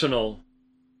personal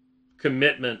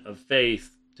commitment of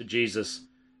faith to Jesus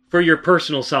for your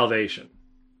personal salvation.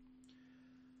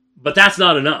 But that's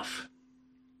not enough.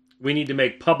 We need to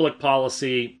make public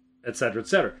policy, et cetera, et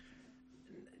cetera.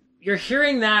 You're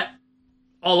hearing that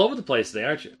all over the place today,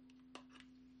 aren't you?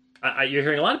 You're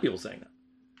hearing a lot of people saying that.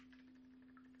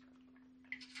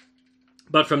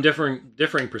 But from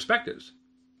differing perspectives.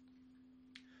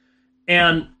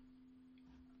 And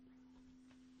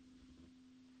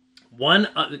one,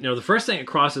 the first thing that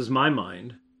crosses my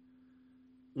mind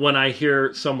when I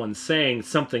hear someone saying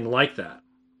something like that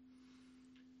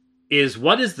is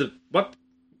what's the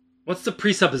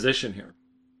presupposition here?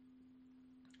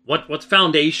 What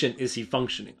foundation is he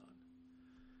functioning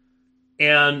on?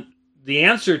 And the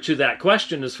answer to that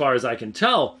question, as far as I can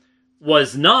tell,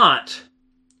 was not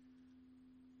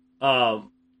how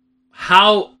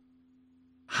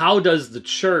does the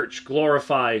church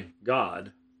glorify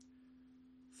God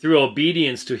through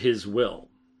obedience to his will?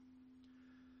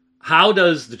 How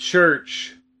does the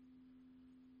church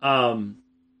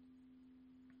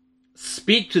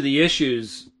speak to the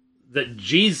issues that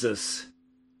Jesus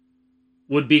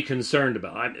would be concerned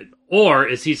about? Or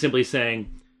is he simply saying,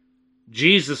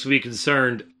 Jesus would be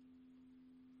concerned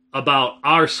about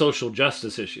our social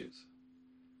justice issues?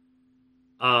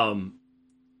 And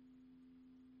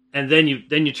then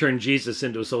you turn Jesus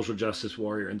into a social justice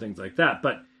warrior and things like that.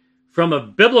 But from a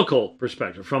biblical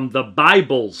perspective, from the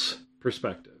Bible's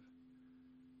perspective,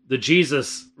 the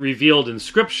Jesus revealed in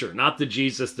Scripture, not the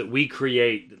Jesus that we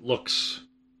create that looks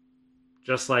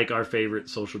just like our favorite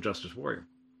social justice warrior.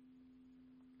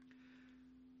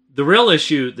 The real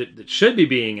issue that should be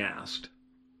being asked,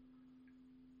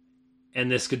 and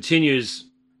this continues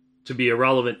to be a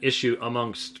relevant issue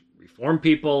amongst Reformed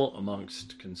people,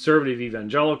 amongst conservative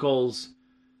evangelicals,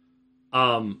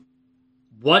 how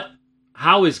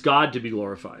is God to be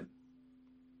glorified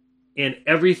in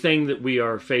everything that we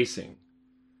are facing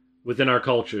within our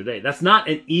culture today? That's not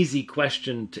an easy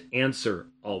question to answer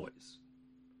always.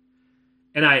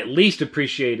 And I at least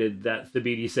appreciated that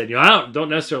Thabiti said, I don't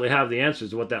necessarily have the answers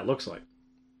to what that looks like.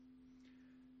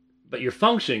 But you're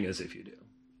functioning as if you do.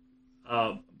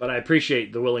 But I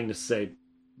appreciate the willingness to say,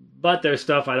 but there's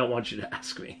stuff I don't want you to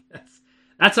ask me.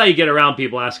 That's how you get around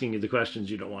people asking you the questions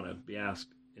you don't want to be asked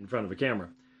in front of a camera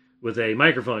with a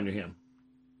microphone in your hand.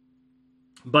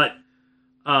 But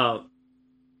all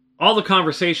the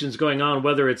conversations going on,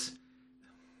 whether it's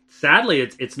sadly,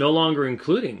 it's no longer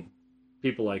including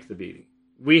people like Thabiti.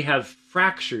 We have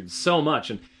fractured so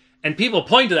much, and people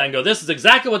point to that and go, "This is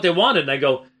exactly what they wanted." And I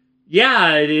go,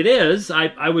 "Yeah, it is.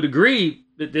 I would agree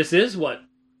that this is what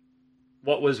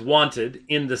was wanted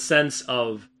in the sense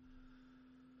of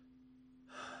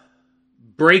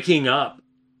breaking up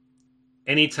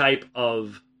any type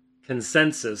of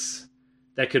consensus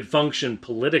that could function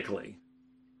politically."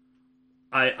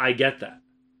 I get that.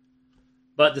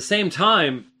 But at the same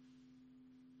time,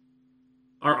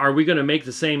 are we going to make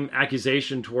the same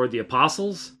accusation toward the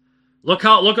apostles? Look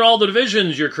at all the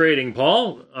divisions you're creating,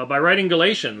 Paul, by writing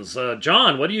Galatians.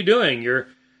 John, what are you doing?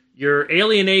 You're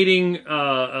alienating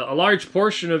a large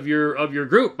portion of your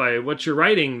group by what you're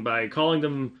writing, by calling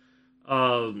them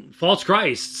false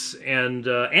Christs and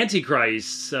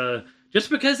antichrists, just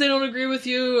because they don't agree with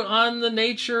you on the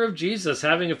nature of Jesus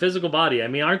having a physical body. I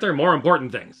mean, aren't there more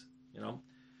important things?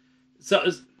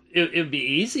 So it would be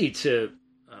easy to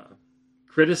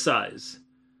criticize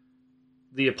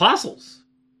the apostles.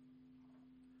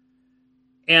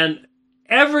 And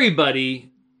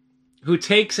everybody who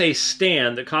takes a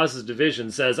stand that causes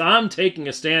division says, "I'm taking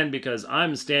a stand because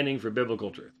I'm standing for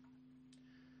biblical truth."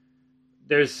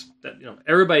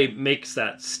 Everybody makes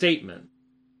that statement.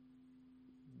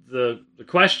 The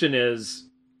question is,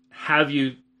 have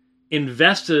you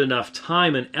invested enough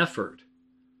time and effort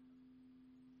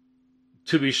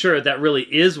to be sure that really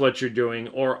is what you're doing,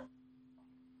 or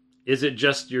is it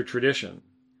just your tradition?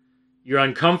 You're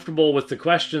uncomfortable with the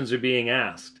questions that are being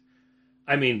asked.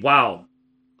 I mean, wow.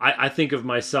 I think of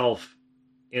myself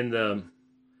in the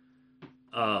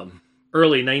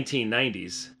early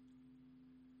 1990s.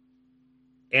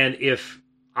 And if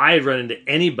I had run into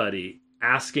anybody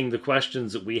asking the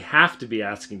questions that we have to be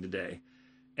asking today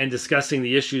and discussing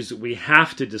the issues that we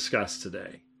have to discuss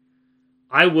today,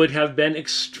 I would have been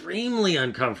extremely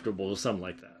uncomfortable with something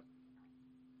like that.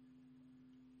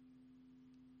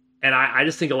 And I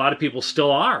just think a lot of people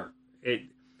still are.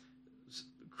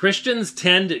 Christians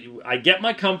tend to, I get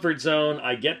my comfort zone,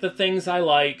 I get the things I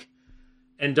like,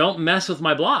 and don't mess with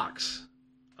my blocks.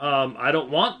 I don't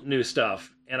want new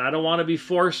stuff, and I don't want to be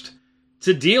forced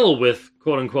to deal with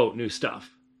quote-unquote new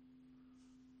stuff.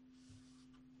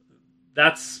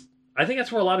 I think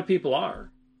that's where a lot of people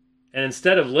are. And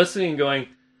instead of listening and going,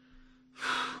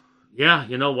 yeah,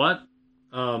 you know what?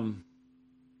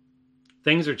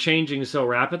 Things are changing so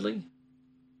rapidly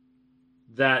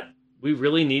that we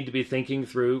really need to be thinking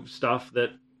through stuff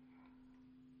that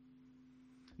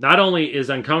not only is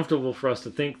uncomfortable for us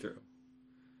to think through,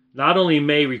 not only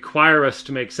may require us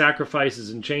to make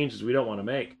sacrifices and changes we don't want to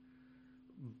make,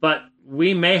 but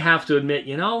we may have to admit,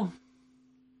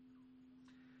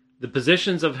 the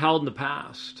positions I've held in the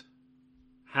past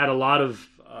had a lot of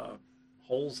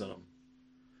holes in them.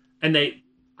 And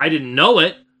I didn't know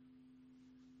it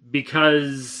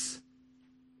because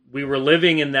we were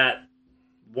living in that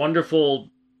wonderful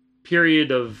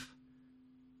period of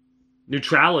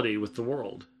neutrality with the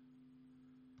world.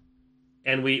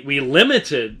 And we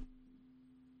limited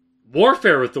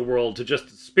warfare with the world to just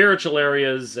the spiritual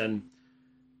areas, and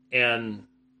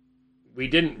we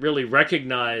didn't really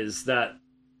recognize that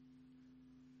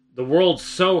the world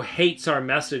so hates our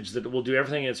message that it will do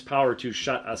everything in its power to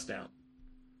shut us down.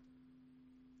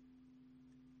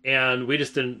 And we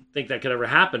just didn't think that could ever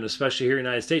happen, especially here in the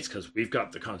United States, because we've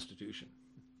got the Constitution.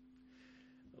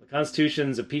 The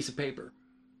Constitution's a piece of paper,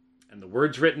 and the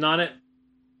words written on it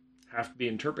have to be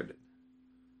interpreted.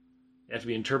 They have to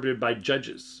be interpreted by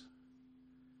judges.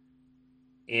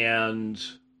 And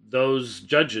those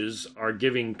judges are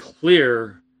giving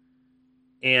clear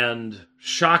and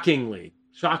shockingly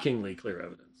clear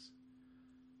evidence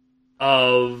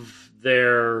of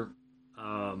their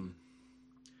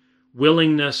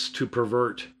willingness to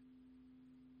pervert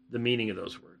the meaning of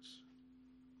those words.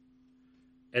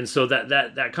 And so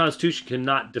that Constitution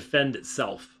cannot defend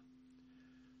itself.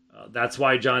 That's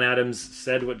why John Adams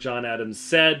said what John Adams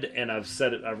said, and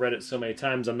I've read it so many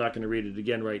times, I'm not going to read it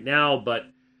again right now, but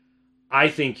I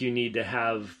think you need to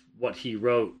have what he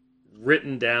wrote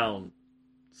written down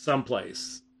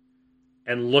someplace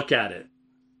and look at it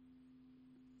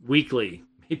weekly,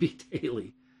 maybe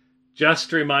daily, just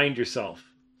to remind yourself,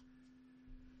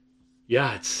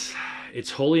 yeah,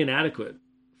 it's wholly inadequate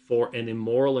for an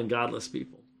immoral and godless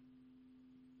people.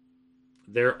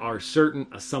 There are certain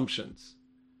assumptions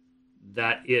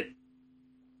that it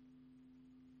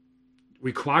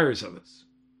requires of us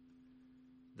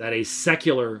that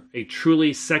a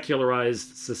truly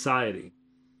secularized society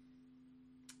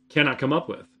cannot come up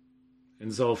with.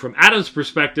 And so from Adam's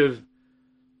perspective,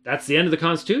 that's the end of the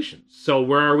Constitution. So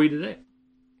where are we today?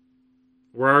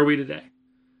 Where are we today?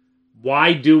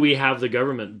 why do we have the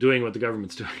government doing what the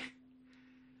government's doing?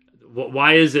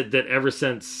 Why is it that ever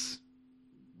since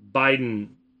Biden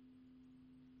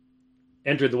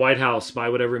entered the White House by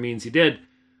whatever means he did,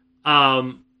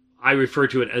 I refer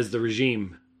to it as the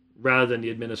regime rather than the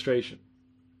administration?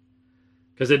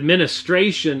 Because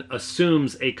administration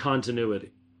assumes a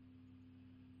continuity.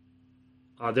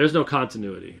 There's no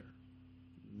continuity here.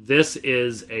 This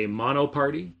is a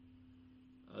monoparty.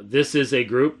 This is a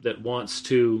group that wants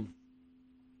to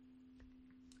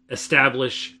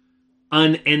establish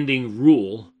unending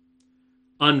rule,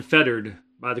 unfettered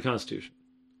by the Constitution.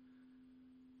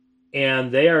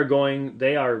 And they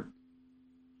are,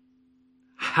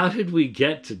 how did we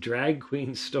get to drag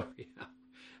queen story?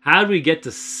 How did we get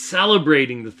to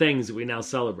celebrating the things that we now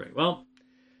celebrate? Well,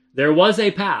 there was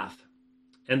a path,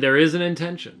 and there is an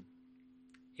intention,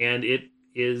 and it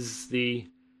is the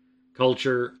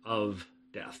culture of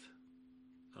death.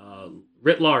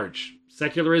 Writ large,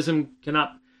 secularism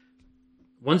cannot,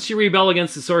 once you rebel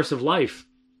against the source of life,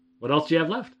 what else do you have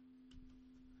left?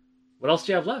 What else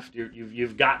do you have left?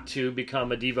 You've got to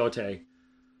become a devotee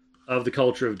of the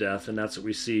culture of death, and that's what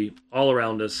we see all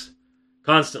around us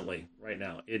constantly right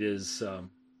now. It is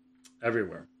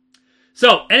everywhere.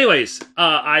 So, anyways,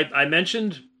 I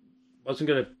mentioned wasn't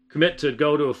going to commit to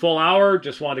go to a full hour.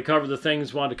 Just wanted to cover the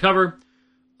things wanted to cover.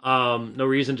 No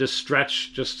reason to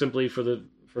stretch, just simply for the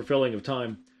fulfilling of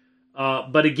time.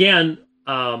 But again,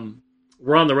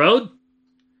 we're on the road,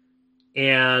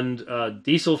 and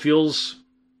diesel fuel's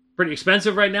pretty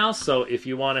expensive right now. So if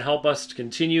you want to help us to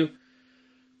continue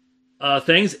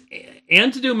things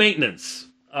and to do maintenance,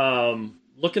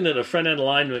 looking at a front-end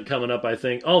alignment coming up, I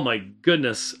think, oh my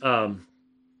goodness,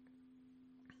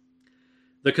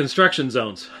 the construction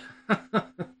zones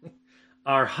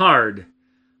are hard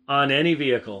on any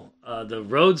vehicle. The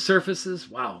road surfaces,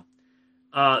 wow.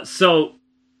 So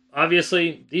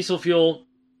obviously, diesel fuel,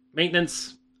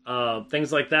 maintenance,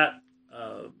 things like that.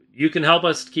 You can help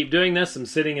us keep doing this. I'm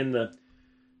sitting in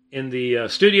the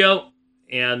studio,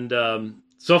 and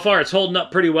so far it's holding up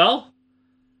pretty well.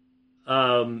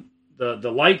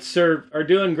 The lights are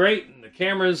doing great, and the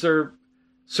cameras are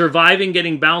surviving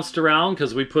getting bounced around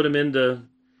because we put them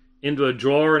into a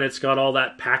drawer, and it's got all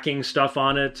that packing stuff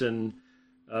on it, and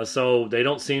so they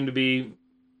don't seem to be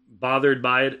bothered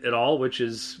by it at all, which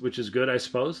is good, I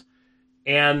suppose.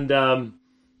 And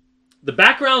the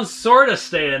background's sort of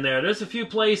staying there. There's a few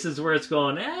places where it's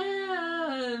going, but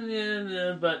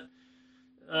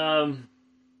I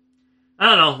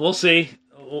don't know. We'll see.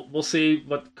 We'll see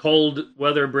what cold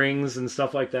weather brings and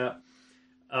stuff like that.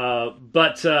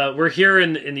 But we're here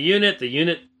in the unit. The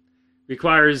unit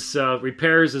requires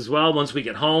repairs as well. Once we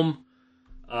get home,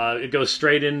 it goes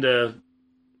straight into.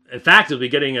 In fact, we'll be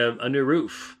getting a new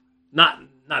roof. Not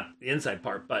the inside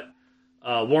part, but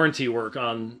warranty work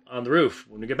on the roof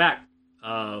when we get back.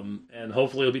 And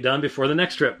hopefully it'll be done before the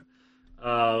next trip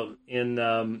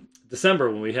in December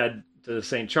when we head to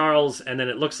St. Charles. And then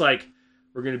it looks like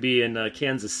we're going to be in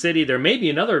Kansas City. There may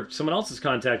be someone else has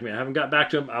contacted me. I haven't got back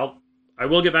to him. I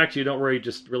will get back to you. Don't worry.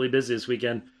 Just really busy this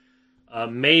weekend.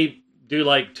 May do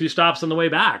like 2 stops on the way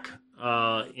back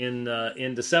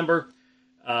in December.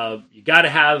 You got to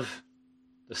have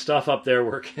the stuff up there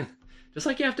working, just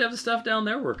like you have to have the stuff down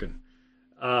there working.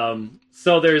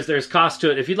 So there's cost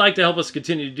to it. If you'd like to help us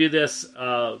continue to do this,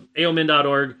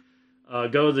 aomin.org,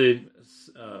 go to the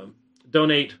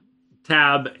donate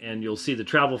tab, and you'll see the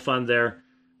travel fund there.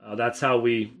 That's how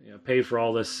we pay for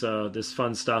all this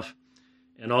fun stuff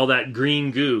and all that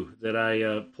green goo that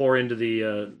I pour into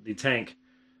the tank,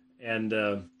 and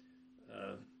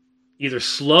either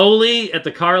slowly at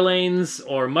the car lanes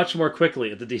or much more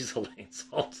quickly at the diesel lanes.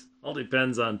 All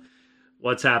depends on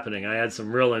what's happening. I had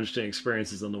some real interesting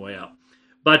experiences on the way out.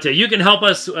 But you can help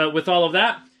us with all of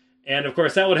that. And, of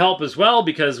course, that would help as well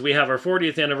because we have our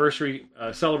 40th anniversary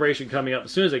celebration coming up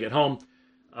as soon as I get home.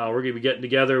 We're going to be getting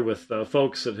together with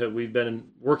folks that we've been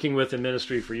working with in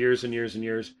ministry for years and years and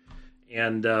years.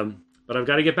 And but I've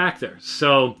got to get back there.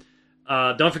 So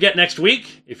don't forget next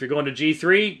week, if you're going to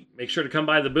G3, make sure to come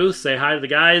by the booth, say hi to the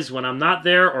guys when I'm not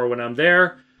there or when I'm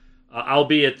there. I'll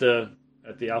be at the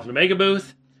Alpha and Omega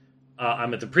booth.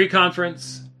 I'm at the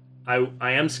pre-conference. I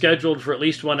am scheduled for at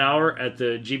least 1 hour at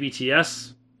the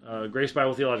GBTS, Grace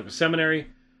Bible Theological Seminary,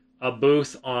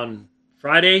 booth on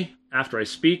Friday after I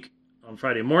speak on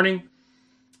Friday morning.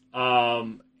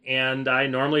 And I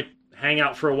normally hang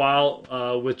out for a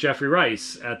while with Jeffrey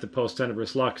Rice at the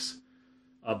Post-Tenebris Lux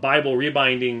Bible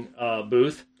rebinding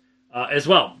booth as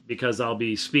well, because I'll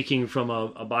be speaking from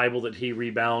a Bible that he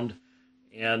rebound,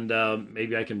 and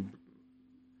maybe I can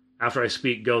after I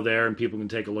speak, go there and people can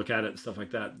take a look at it and stuff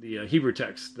like that. The Hebrew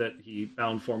text that he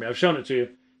bound for me. I've shown it to you.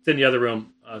 It's in the other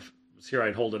room. If it was here,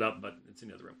 I'd hold it up, but it's in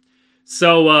the other room.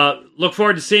 So look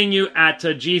forward to seeing you at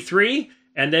G3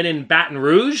 and then in Baton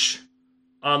Rouge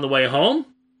on the way home.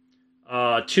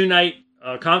 2-night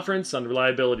conference on the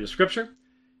reliability of Scripture.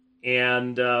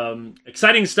 And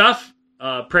exciting stuff.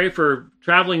 Pray for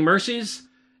traveling mercies.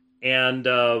 And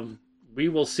we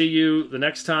will see you the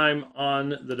next time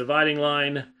on The Dividing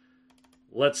Line.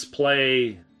 Let's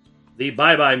play the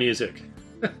bye-bye music.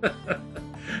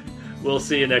 We'll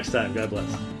see you next time. God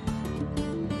bless.